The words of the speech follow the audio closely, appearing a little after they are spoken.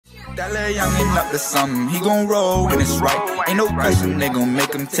That little youngin' up to something, he gon' roll when it's right. Ain't no question, they gon'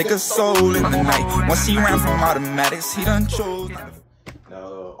 make him take a soul in the night. Once he ran from automatics, he done chose.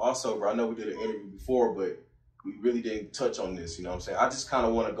 Now, also, bro, I know we did an interview before, but we really didn't touch on this, you know what I'm saying? I just kind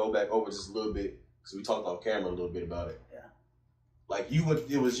of want to go back over just a little bit, because we talked off camera a little bit about it. Yeah. Like, it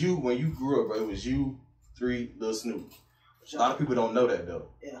was you, when you grew up, bro, it was you, 3, Lil Snupe. A lot of people don't know that, though.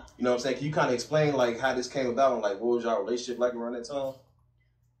 Yeah. You know what I'm saying? Can you kind of explain, like, how this came about, and, like, what was y'all relationship like around that time?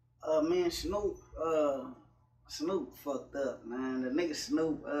 Man, Snoop fucked up, man. The nigga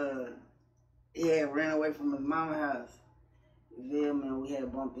Snoop, he had ran away from his mama's house. You feel me? We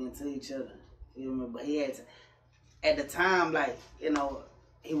had bumped into each other. You feel me? But he had to, at the time, like, you know,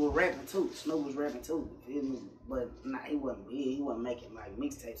 he was rapping too. Snoop was rapping too. You feel me? But nah, he wasn't big. He wasn't making like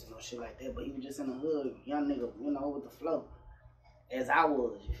mixtapes and no shit like that. But he was just in the hood, young nigga, you know, with the flow. As I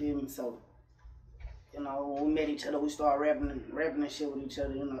was, you feel me? So, you know, when we met each other, we started rapping and shit with each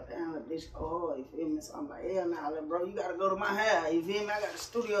other, you know. Damn, that bitch go hard, you feel me? So I'm like, hell nah, like, bro, you gotta go to my house, you feel me? I got the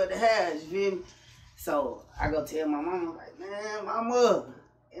studio at the house, you feel me? So I go tell my mama, like, man, mama,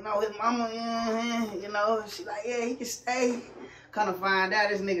 you know, his mama, you know, she like, yeah, he can stay. Kind of find out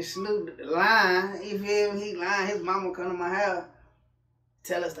this nigga Snoop lying, you feel me? He lying, his mama come to my house,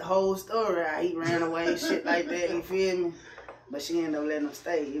 tell us the whole story, how he ran away, shit like that, you feel me? But she ended up letting him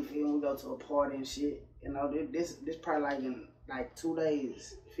stay. You feel me? We go to a party and shit. You know, this probably like in like 2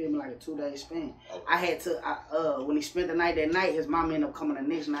 days. You feel me? Like a 2-day span. Okay. I had to, when he spent the night that night, his mom ended up coming the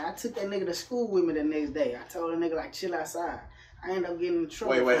next night. I took that nigga to school with me the next day. I told the nigga, like, chill outside. I ended up getting in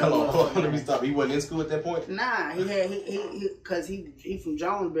trouble. Wait, hold on. Let me stop. He wasn't in school at that point? Nah, cause he from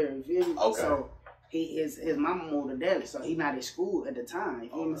Jonesbury, you feel me? Okay. So his mama moved to Dallas, so he not at school at the time, you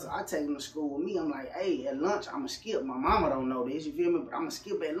feel me? So I take him to school with me. I'm like, hey, at lunch, I'ma skip. My mama don't know this, you feel me? But I'ma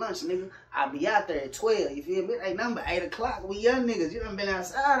skip at lunch, nigga. I'll be out there at 12, you feel me? It ain't nothing but 8 o'clock. We young niggas. You done been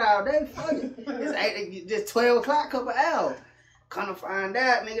outside all day, fuck it. It's just 12 o'clock, couple hours. Come to find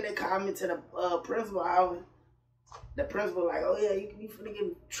out, nigga, they called me to the principal office. The principal like, oh yeah, you finna get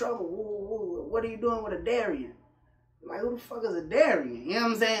in trouble. Woo. What are you doing with a Darian? Like, who the fuck is a Darian? You know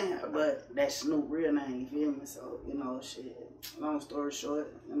what I'm saying? But that's Snoop real name, you feel me? So, you know, shit. Long story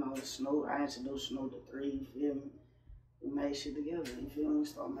short, you know, Snoop, I introduced Snoop to 3, you feel me? We made shit together, you feel me? We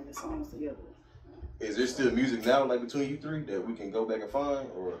started making songs together. Is there still music now, like, between you 3 that we can go back and find,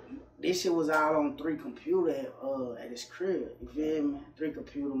 or? This shit was out on 3 computer at his crib, you feel me? 3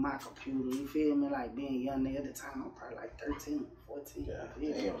 computer, my computer, you feel me? Like, being young nigga at the time, I'm probably like 13, 14. Yeah,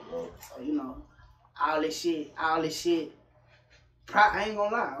 damn, bro. So, you know, all this shit, I ain't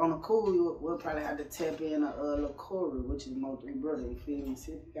gonna lie, on the cool, we'll probably have to tap in a Lil Corey, which is Mo3 brother, you feel me?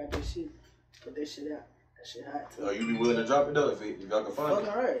 See if you got that shit, put that shit out. That shit hot too. Oh, you be willing to drop it though if y'all can find it?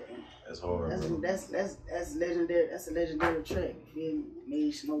 Fucking right. That's hard, that's legendary, that's a legendary track, you feel me?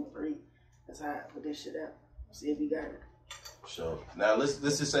 Me, Smoke 3, that's hot, put that shit out. See if you got it. Sure. Now let's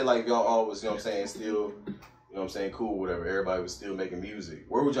just say like y'all always, you know what I'm saying, still, you know what I'm saying, cool, whatever. Everybody was still making music.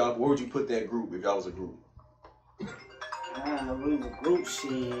 Where would you put that group if y'all was a group? We was a group,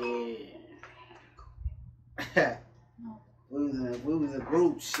 shit. we was a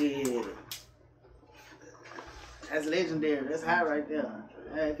group, shit. That's legendary. That's high right there.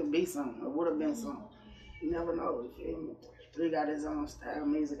 It could be something. It would have been something. You never know. You feel me? 3 got his own style.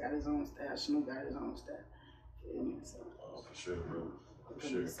 Meize got his own style. Snoop got his own style. You feel me? So, oh, for sure, bro. For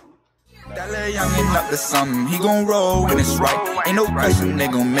sure. That little youngin' up to something, he gon' roll when it's right. Ain't no question, they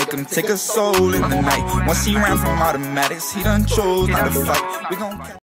gon' make him take a soul in the night. Once he ran from automatics, he done chose not to fight. We gon'